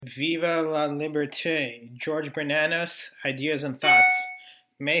Vive la liberte. George Bernanos, Ideas and Thoughts.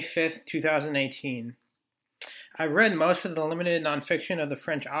 May 5th, 2018. I've read most of the limited nonfiction of the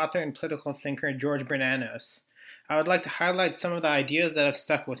French author and political thinker George Bernanos. I would like to highlight some of the ideas that have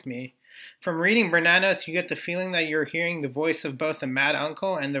stuck with me. From reading Bernanos, you get the feeling that you're hearing the voice of both the mad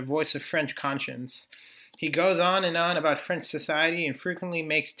uncle and the voice of French conscience. He goes on and on about French society and frequently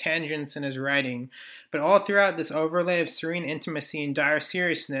makes tangents in his writing, but all throughout this overlay of serene intimacy and dire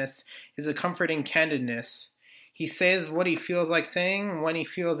seriousness is a comforting candidness. He says what he feels like saying, when he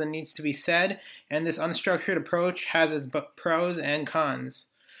feels it needs to be said, and this unstructured approach has its pros and cons.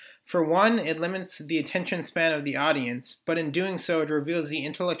 For one, it limits the attention span of the audience, but in doing so it reveals the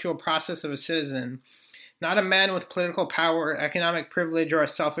intellectual process of a citizen. Not a man with political power, economic privilege, or a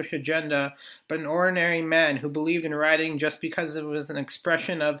selfish agenda, but an ordinary man who believed in writing just because it was an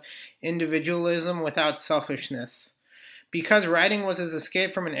expression of individualism without selfishness. Because writing was his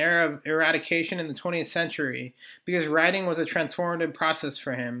escape from an era of eradication in the 20th century, because writing was a transformative process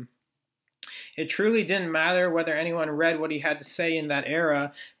for him. It truly didn't matter whether anyone read what he had to say in that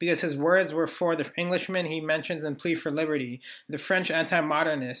era, because his words were for the Englishmen he mentions in Plea for Liberty, the French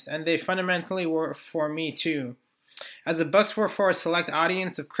anti-modernists, and they fundamentally were for me too. As the books were for a select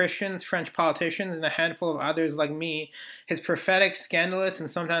audience of Christians, French politicians, and a handful of others like me, his prophetic, scandalous, and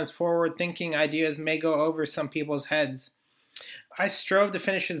sometimes forward-thinking ideas may go over some people's heads. I strove to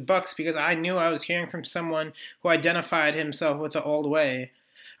finish his books because I knew I was hearing from someone who identified himself with the old way.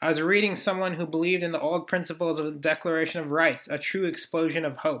 I was reading someone who believed in the old principles of the Declaration of Rights, a true explosion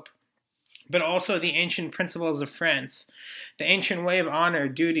of hope, but also the ancient principles of France, the ancient way of honor,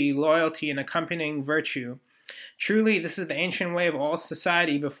 duty, loyalty, and accompanying virtue. Truly, this is the ancient way of all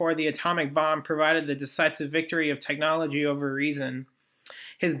society before the atomic bomb provided the decisive victory of technology over reason.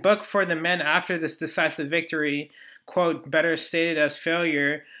 His book For the Men After This Decisive Victory, quote, better stated as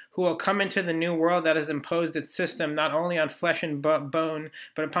failure, who will come into the new world that has imposed its system not only on flesh and bone,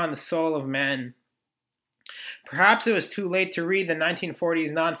 but upon the soul of man. Perhaps it was too late to read the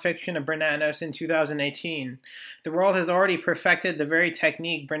 1940s nonfiction of Bernanos in 2018. The world has already perfected the very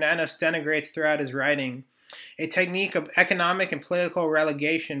technique Bernanos denigrates throughout his writing. A technique of economic and political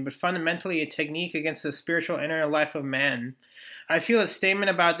relegation, but fundamentally a technique against the spiritual inner life of man. I feel a statement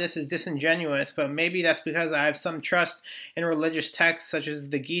about this is disingenuous, but maybe that's because I have some trust in religious texts such as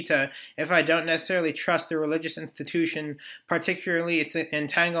the Gita, if I don't necessarily trust the religious institution, particularly its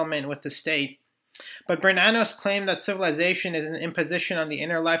entanglement with the state. But Bernanos' claim that civilization is an imposition on the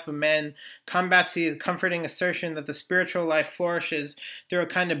inner life of man combats the comforting assertion that the spiritual life flourishes through a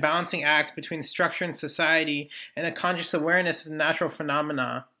kind of balancing act between structure and society and a conscious awareness of natural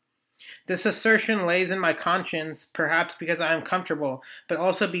phenomena. This assertion lays in my conscience, perhaps because I am comfortable, but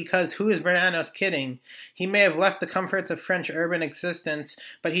also because who is Bernanos kidding? He may have left the comforts of French urban existence,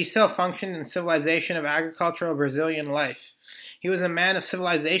 but he still functioned in civilization of agricultural Brazilian life. He was a man of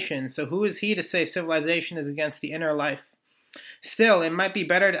civilization, so who is he to say civilization is against the inner life? Still, it might be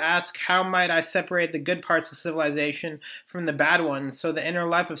better to ask how might I separate the good parts of civilization from the bad ones so the inner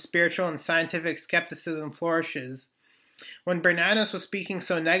life of spiritual and scientific skepticism flourishes. When Bernanos was speaking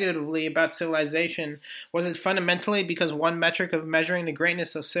so negatively about civilization, was it fundamentally because one metric of measuring the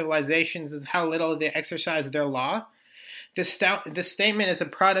greatness of civilizations is how little they exercise their law? This statement is a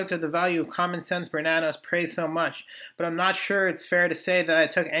product of the value of common sense Bernanos praised so much, but I'm not sure it's fair to say that I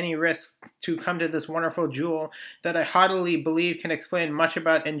took any risks to come to this wonderful jewel that I heartily believe can explain much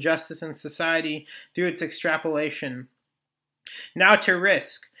about injustice in society through its extrapolation. Now to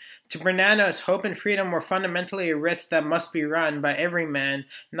risk. To Bernanos, hope and freedom were fundamentally a risk that must be run by every man,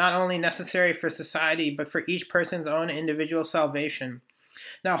 not only necessary for society, but for each person's own individual salvation.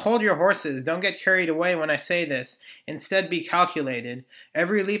 Now hold your horses, don't get carried away when I say this. Instead, be calculated.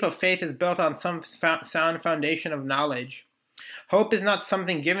 Every leap of faith is built on some sound foundation of knowledge. Hope is not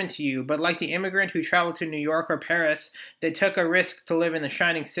something given to you, but like the immigrant who traveled to New York or Paris, they took a risk to live in the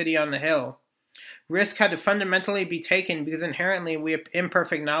shining city on the hill. Risk had to fundamentally be taken because inherently we have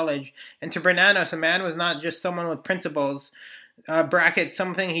imperfect knowledge, and to Bernanos, a man was not just someone with principles,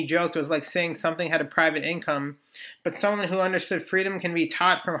 something he joked was like saying something had a private income, but someone who understood freedom can be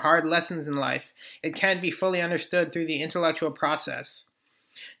taught from hard lessons in life. It can't be fully understood through the intellectual process.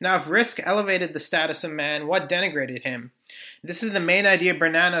 Now, if risk elevated the status of man, what denigrated him? This is the main idea of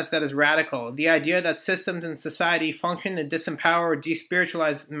Bernanos that is radical, the idea that systems in society function to disempower or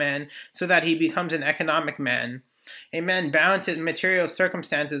despiritualize man so that he becomes an economic man, a man bound to material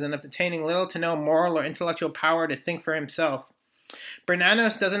circumstances and obtaining little to no moral or intellectual power to think for himself.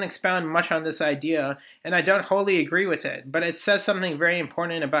 Bernanos doesn't expound much on this idea, and I don't wholly agree with it, but it says something very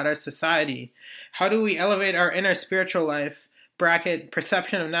important about our society. How do we elevate our inner spiritual life, bracket,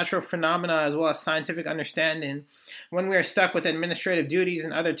 perception of natural phenomena as well as scientific understanding, when we are stuck with administrative duties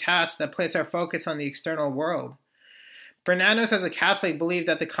and other tasks that place our focus on the external world. Bernanos, as a Catholic, believed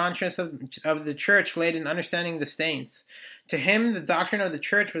that the conscience of the Church laid in understanding the saints. To him, the doctrine of the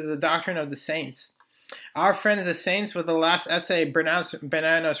Church was the doctrine of the saints. Our friends the saints was the last essay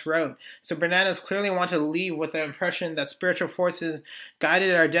Bernanos wrote, so Bernanos clearly wanted to leave with the impression that spiritual forces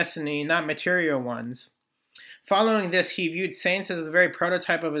guided our destiny, not material ones. Following this, he viewed saints as the very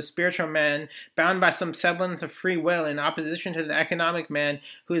prototype of a spiritual man bound by some semblance of free will in opposition to the economic man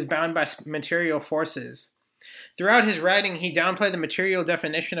who is bound by material forces. Throughout his writing, he downplayed the material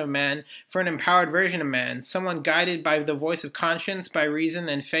definition of man for an empowered version of man, someone guided by the voice of conscience, by reason,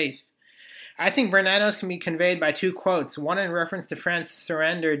 and faith. I think Bernanos can be conveyed by two quotes, one in reference to France's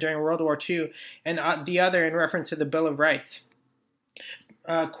surrender during World War II, and the other in reference to the Bill of Rights.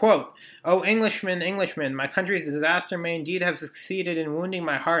 Quote, "O Englishmen, Englishmen, my country's disaster may indeed have succeeded in wounding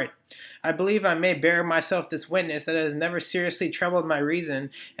my heart. I believe I may bear myself this witness that it has never seriously troubled my reason,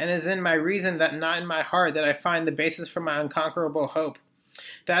 and it is in my reason that not in my heart that I find the basis for my unconquerable hope.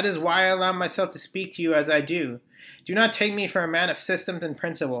 That is why I allow myself to speak to you as I do. Do not take me for a man of systems and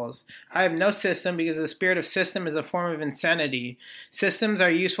principles. I have no system because the spirit of system is a form of insanity. Systems are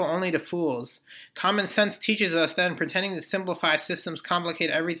useful only to fools. Common sense teaches us that in pretending to simplify, systems complicate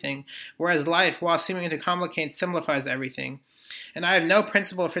everything, whereas life, while seeming to complicate, simplifies everything. And I have no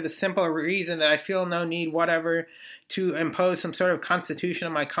principle for the simple reason that I feel no need whatever to impose some sort of constitution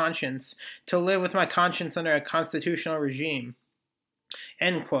on my conscience, to live with my conscience under a constitutional regime."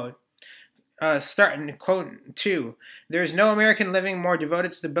 End quote. Quote 2. "There is no American living more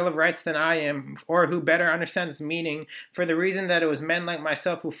devoted to the Bill of Rights than I am, or who better understands its meaning, for the reason that it was men like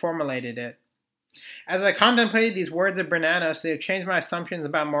myself who formulated it." As I contemplated these words of Bernanos, they have changed my assumptions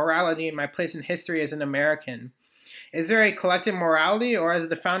about morality and my place in history as an American. Is there a collective morality, or as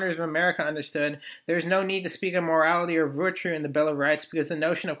the founders of America understood, there is no need to speak of morality or virtue in the Bill of Rights because the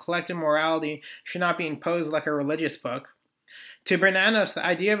notion of collective morality should not be imposed like a religious book? To Bernanos, the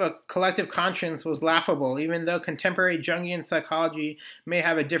idea of a collective conscience was laughable, even though contemporary Jungian psychology may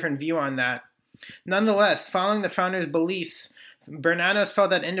have a different view on that. Nonetheless, following the founders' beliefs, Bernanos felt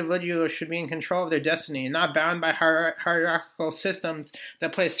that individuals should be in control of their destiny and not bound by hierarchical systems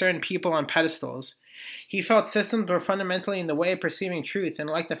that place certain people on pedestals. He felt systems were fundamentally in the way of perceiving truth, and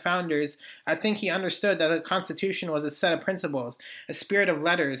like the founders, I think he understood that the Constitution was a set of principles, a spirit of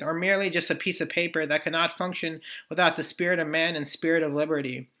letters, or merely just a piece of paper that could not function without the spirit of man and spirit of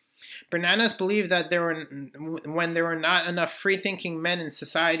liberty. Bernanos believed that when there were not enough free-thinking men in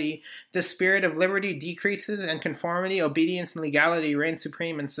society, the spirit of liberty decreases and conformity, obedience, and legality reign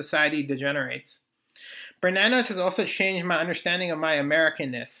supreme and society degenerates. Bernanos has also changed my understanding of my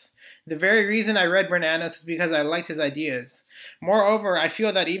Americanness. The very reason I read Bernanos is because I liked his ideas. Moreover, I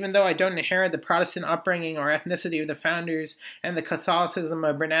feel that even though I don't inherit the Protestant upbringing or ethnicity of the founders and the Catholicism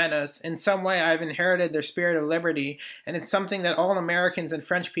of Bernanos, in some way I have inherited their spirit of liberty, and it's something that all Americans and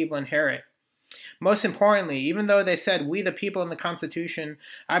French people inherit. Most importantly, even though they said "we the people" in the Constitution,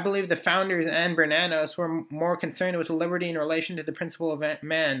 I believe the founders and Bernanos were more concerned with liberty in relation to the principle of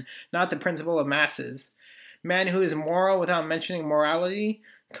man, not the principle of masses. Man who is moral without mentioning morality,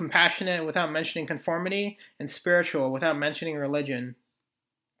 compassionate without mentioning conformity, and spiritual without mentioning religion.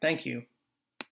 Thank you.